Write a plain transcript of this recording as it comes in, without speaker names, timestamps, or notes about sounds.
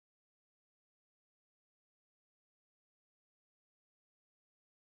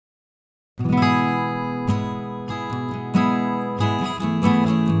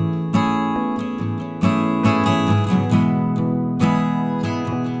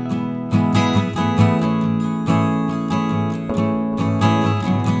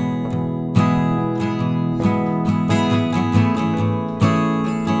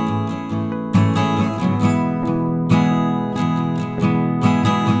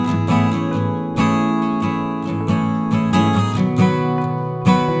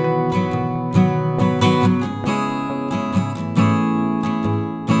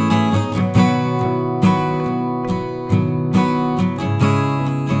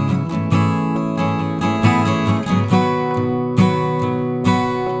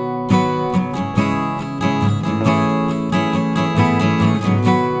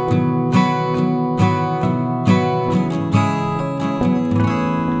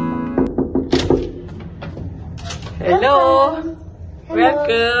Hello.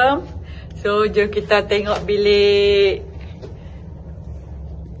 Welcome. So, jom kita tengok bilik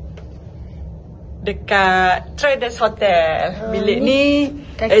dekat Petronas Hotel. Bilik ni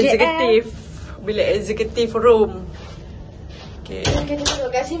eksekutif. Bilik eksekutif room. Okay. Kita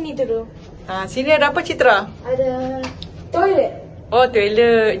tengok kat sini dulu. Sini ada apa, Citra? Ada toilet. Oh,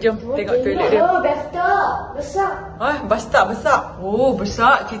 toilet. Jom tengok toilet dia. Oh, bathtub. Besar. Bathtub besar. Oh,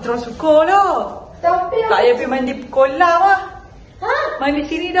 besar. Citra suka lah. Tapi tak payah pergi mandi kolam lah. Mandi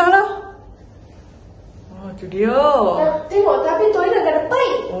sini dah lah. Oh, tu dia. Tengok, tapi toilet tak ada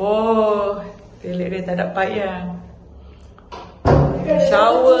paip. Oh, toilet dia tak ada paip yang.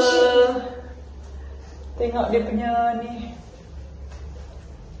 Shower. Tengok dia punya ni.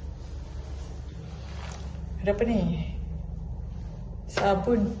 Ada apa ni?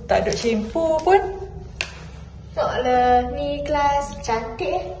 Sabun. Tak ada shampoo pun. Tengoklah, ni kelas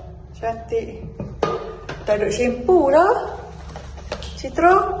cantik. Cantik. Tak ada shampoo lah.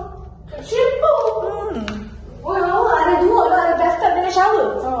 Citra. Shampoo? Oh, ada dua lah. Ada bathtub dengan shower.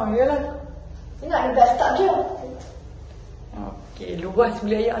 Oh, iyalah. Tengok ada bathtub je. Okey, luas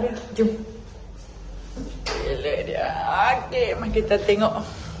bilik ayak dia. Jom. Bilik dia. Okey, mari kita tengok.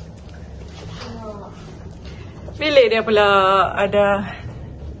 Bilik dia pula ada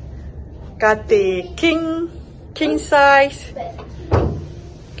katil king size.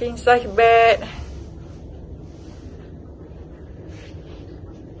 King size bed.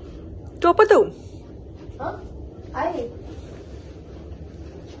 Tu apa tu? Air.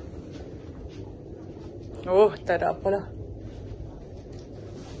 Oh, tak ada apalah.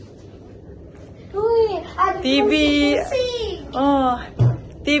 Ui, ada TV. kursi.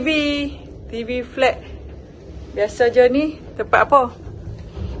 TV flat. Biasa je ni. Tempat apa?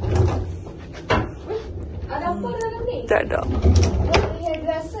 Ada apa dalam ni? Tak ada. Ni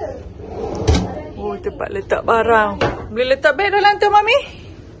biasa. Oh, tempat letak barang. Boleh letak beg dalam tu, Mami?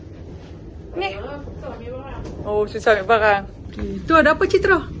 Ni. Oh, susah ambil barang. Tu ada apa,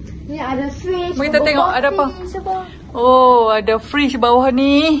 Citra? Ni ada fridge. Mari kita tengok ada apa. Sebab Oh, ada fridge bawah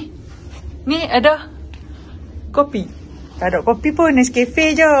ni. Ni ada kopi. Tak ada kopi pun,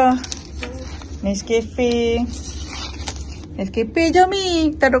 Nescafe je. Nescafe je,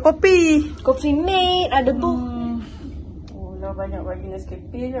 Mi. Tak ada kopi. Coffee mate, ada bu. Oh lah, banyak bagi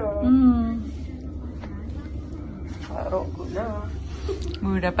Nescafe je. Hard rock kot lah.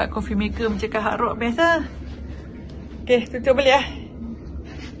 Dapat coffee maker macam hard rock biasa. Okay, tutup balik lah.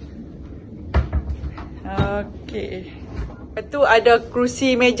 Okay. Lepas tu ada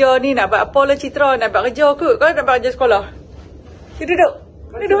kerusi meja ni. Nak buat apa lah, Citra? Nak buat kerja ke? Kau nak buat kerja sekolah? Dia duduk.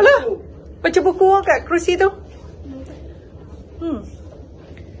 Duduk lah. Baca buku kat kerusi tu.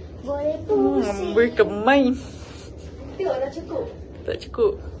 Boleh pusing. Boleh kemain. Tengok dah cukup. Tak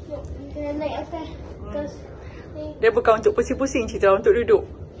cukup. Tengok, kena naik atas. Terus ni. Dia bukan untuk pusing-pusing, Citra. Untuk duduk.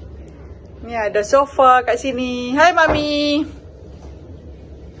 Ni ada sofa kat sini. Hai, Mami.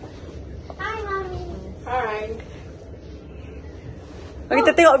 Hai, Mami. Hai. Mari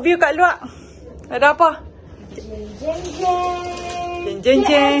kita tengok view kat luar. Ada apa? Jeng.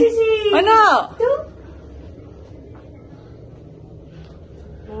 Jeng. KLCC. Mana? Tu.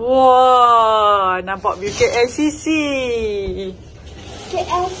 Wah, nampak view KLCC.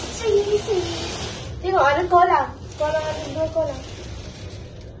 KLCC. Tengok ada kolam. Kolam ada 2 kolam.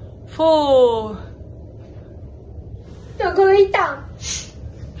 Tengok kolam hitam.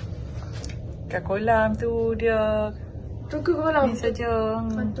 Kat kolam tu dia. Tu ke kolam? Ni saja.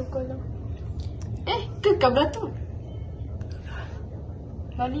 Tu kolam. Kekam dah tu.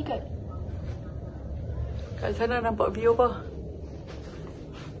 Lali kat. Kat sana nampak view apa?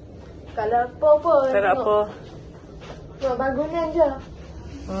 Kalau apa-apa. Tak ada apa. Tengok bangunan je.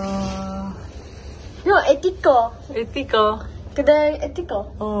 Tengok Etika. Kedai Etika.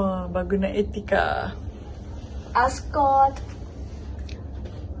 Oh, bangunan Etika. Ascot.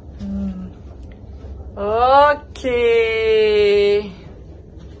 Okey.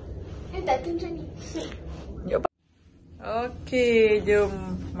 Tak tunjuk ni. Okey, jom.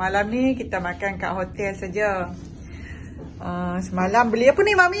 Malam ni kita makan kat hotel saja. Semalam beli apa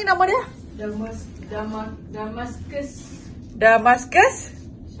ni, Mami, nama dia? Damascus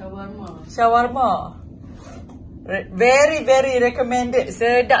Shawarma. Very recommended.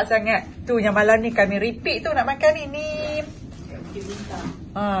 Sedap sangat. Tu yang malam ni kami repeat tu nak makan ni.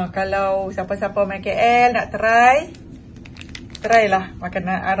 Kalau siapa-siapa main KL nak try lah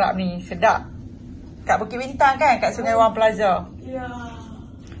makanan Arab ni. Sedap. Kat Bukit Bintang kan, kat Sungai Wang Plaza. Ya.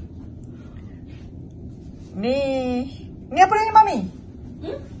 Ni apa ni, Mami?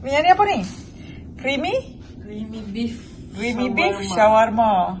 Ni apa ni? Creamy beef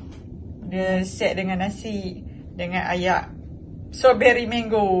shawarma. Dia set dengan nasi dengan ayak strawberry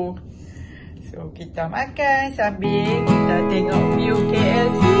mango. So kita makan sambil kita tengok view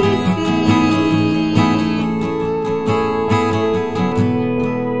KLCC.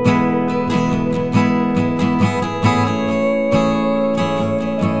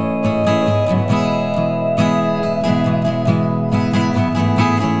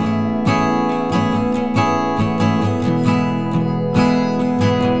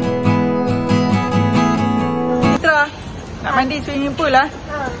 Nak mandi swimming pool lah.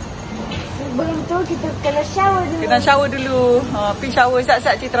 Sebelum tu kita kena shower dulu. Kena shower dulu. Pergi shower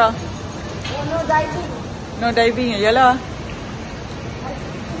sat-sat Citra. No diving. No diving yalah.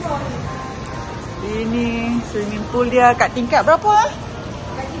 Ini swimming pool dia kat tingkat berapa?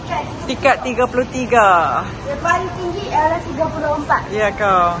 Tingkat 33. Yang paling tinggi adalah 34. Ya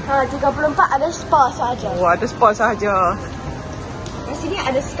kau. 34 ada spa sahaja. Oh, ada spa sahaja. Di sini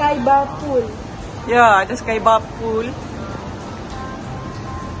ada sky bar pool. Ya, ada sky bar pool.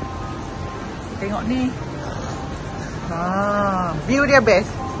 Tengok ni. View dia best.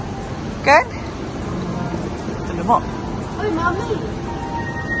 Kan? Terlemak. Oi, Mami.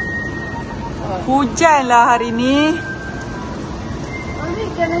 Hujan lah hari ni. Mami,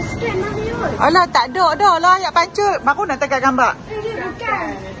 kena scan Mami. Alah, tak ada dah lah ayat pancut. Baru nak tegak gambar. Ni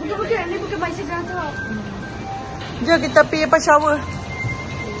bukan. Bukan. Ni bukan bicycle tu. Jom kita pergi apa shower.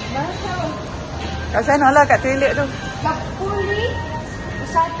 Mana shower? Kat sana lah, kat toilet tu. Kat pool ni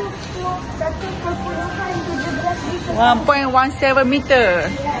 1.17 meter. 1.17 meter.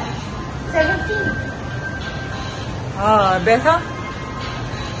 17. Best lah.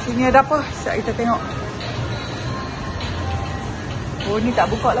 Sini ada apa? Sekejap kita tengok. Oh, ni tak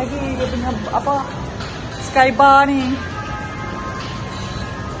buka lagi. Dia punya apa? Sky bar ni.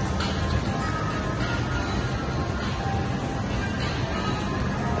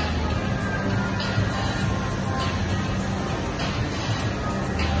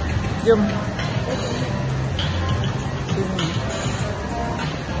 Jom. Sini.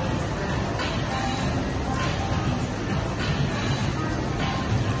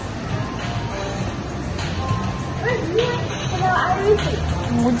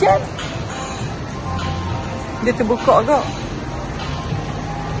 Hujan. Dia terbuka agak.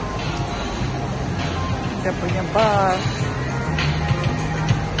 Dia punya bar.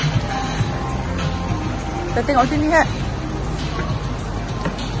 Kita tengok sini kan.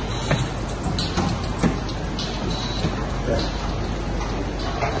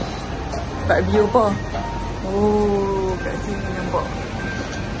 Dapat view apa? Oh, kat sini nampak.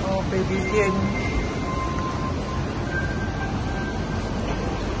 Oh, pavilion.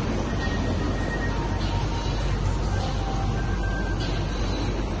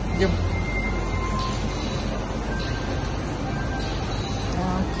 Jom.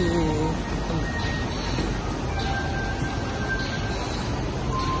 Okey.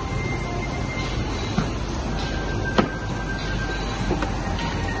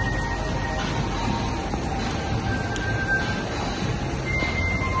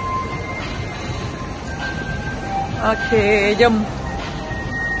 Okey, jom.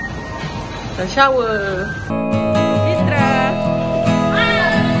 Kita shower. Citra.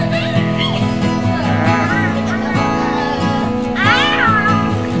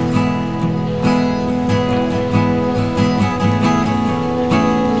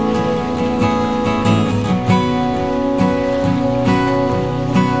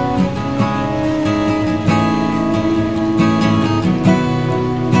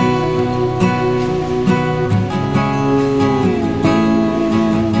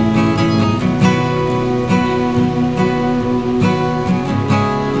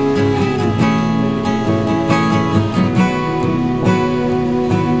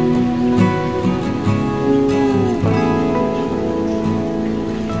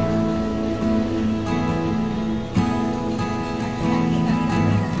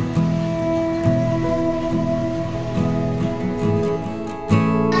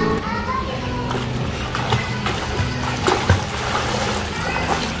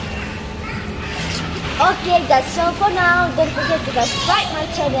 Okay, that's all for now. Don't forget to subscribe my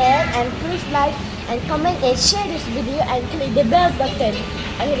channel and please like and comment and share this video and click the bell button.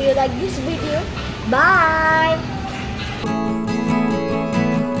 I hope you like this video. Bye.